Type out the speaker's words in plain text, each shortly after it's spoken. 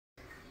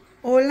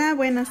Hola,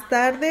 buenas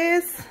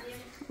tardes.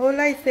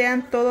 Hola y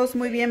sean todos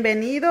muy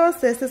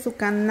bienvenidos. Este es su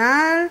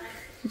canal,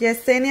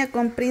 Yesenia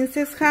con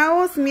Princess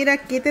House. Mira,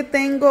 aquí te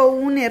tengo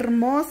un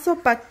hermoso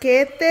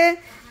paquete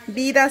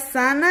vida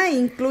sana.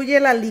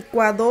 Incluye la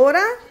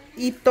licuadora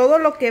y todo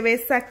lo que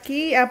ves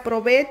aquí.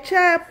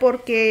 Aprovecha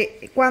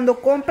porque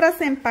cuando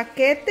compras en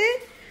paquete,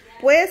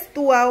 pues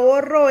tu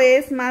ahorro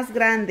es más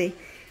grande.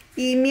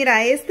 Y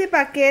mira, este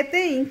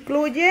paquete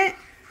incluye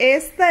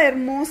esta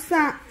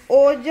hermosa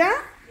olla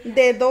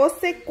de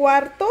 12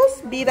 cuartos,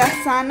 vida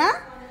sana.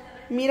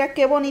 Mira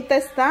qué bonita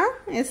está.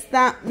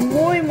 Está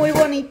muy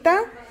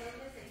bonita.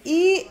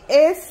 Y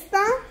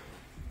esta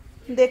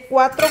de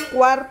 4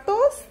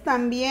 cuartos,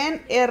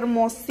 también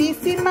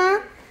hermosísima.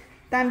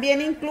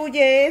 También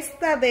incluye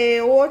esta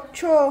de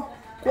 8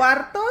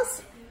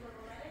 cuartos.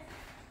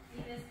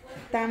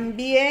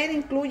 También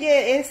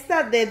incluye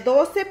esta de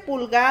 12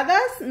 pulgadas.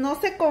 No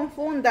se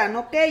confundan,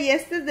 ¿ok?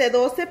 Este es de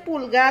 12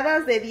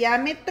 pulgadas de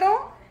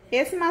diámetro.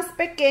 Es más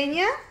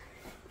pequeña.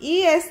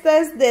 Y esta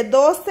es de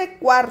 12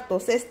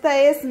 cuartos. Esta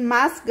es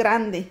más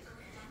grande.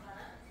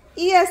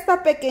 Y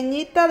esta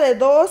pequeñita de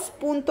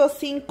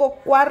 2.5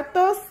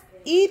 cuartos.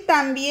 Y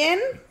también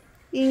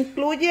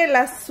incluye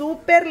la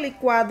super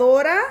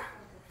licuadora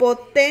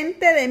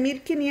potente de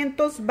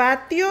 1500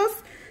 vatios.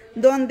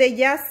 Donde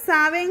ya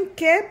saben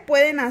que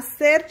pueden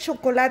hacer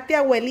chocolate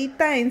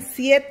abuelita en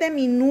 7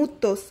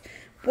 minutos.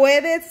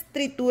 Puedes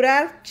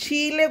triturar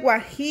chile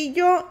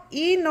guajillo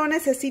y no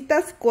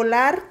necesitas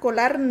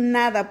colar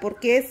nada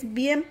porque es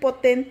bien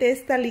potente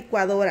esta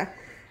licuadora.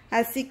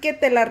 Así que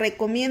te la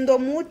recomiendo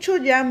mucho,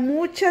 ya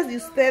muchas de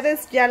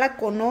ustedes ya la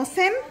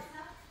conocen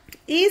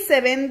y se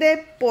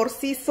vende por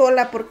sí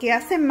sola porque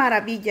hace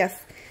maravillas.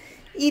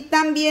 Y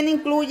también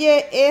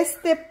incluye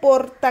este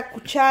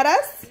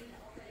portacucharas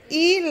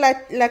y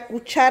la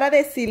cuchara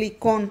de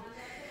silicón.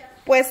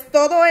 Pues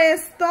todo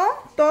esto,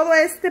 todo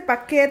este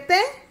paquete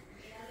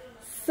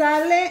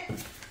sale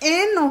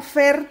en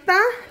oferta.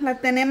 La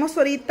tenemos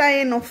ahorita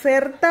en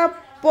oferta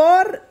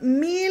por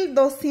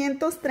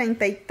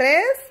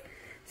 $1,233.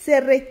 Se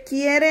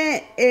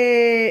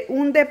requiere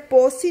un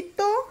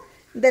depósito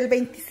del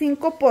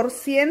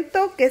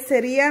 25%, que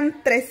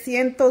serían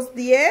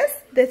 310.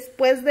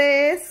 Después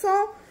de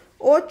eso,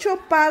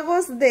 8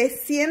 pagos de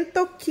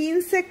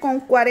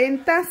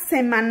 115.40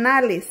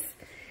 semanales.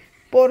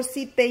 Por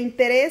si te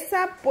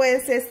interesa,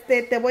 pues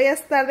te voy a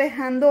estar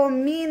dejando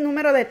mi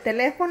número de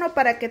teléfono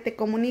para que te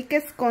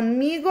comuniques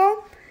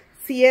conmigo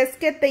si es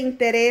que te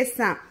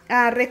interesa.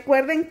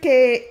 Recuerden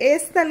que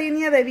esta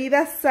línea de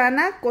vida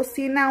sana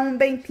cocina un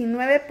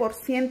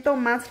 29%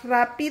 más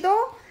rápido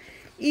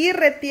y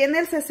retiene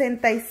el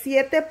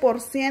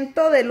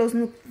 67% de los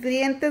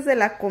nutrientes de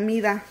la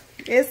comida.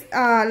 Es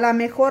la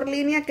mejor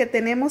línea que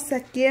tenemos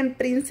aquí en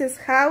Princess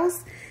House.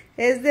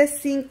 Es de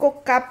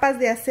 5 capas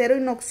de acero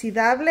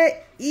inoxidable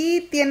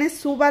y tiene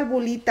su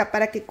valvulita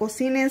para que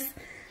cocines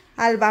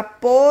al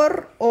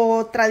vapor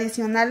o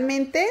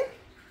tradicionalmente.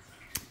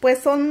 Pues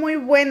son muy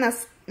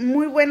buenas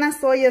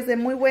ollas de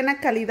muy buena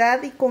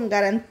calidad y con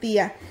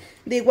garantía.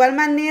 De igual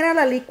manera,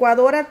 la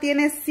licuadora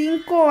tiene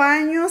 5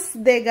 años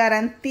de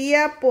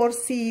garantía por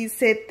si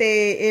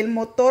el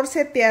motor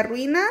se te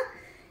arruina.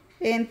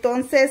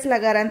 Entonces la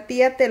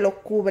garantía te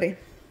lo cubre.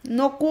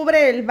 No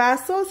cubre el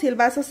vaso, si el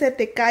vaso se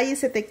te cae y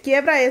se te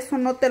quiebra, eso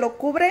no te lo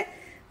cubre.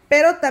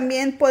 Pero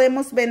también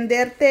podemos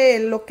venderte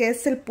lo que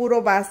es el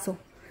puro vaso.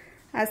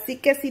 Así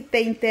que si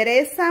te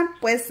interesa,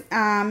 pues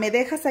me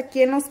dejas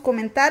aquí en los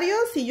comentarios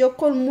y yo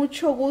con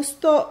mucho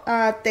gusto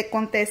te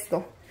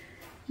contesto.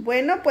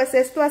 Bueno, pues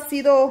esto ha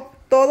sido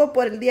todo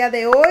por el día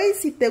de hoy.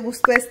 Si te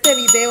gustó este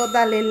video,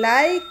 dale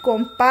like,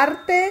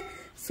 comparte,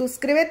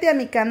 suscríbete a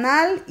mi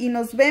canal y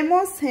nos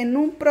vemos en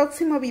un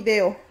próximo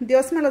video.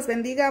 Dios me los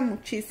bendiga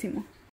muchísimo.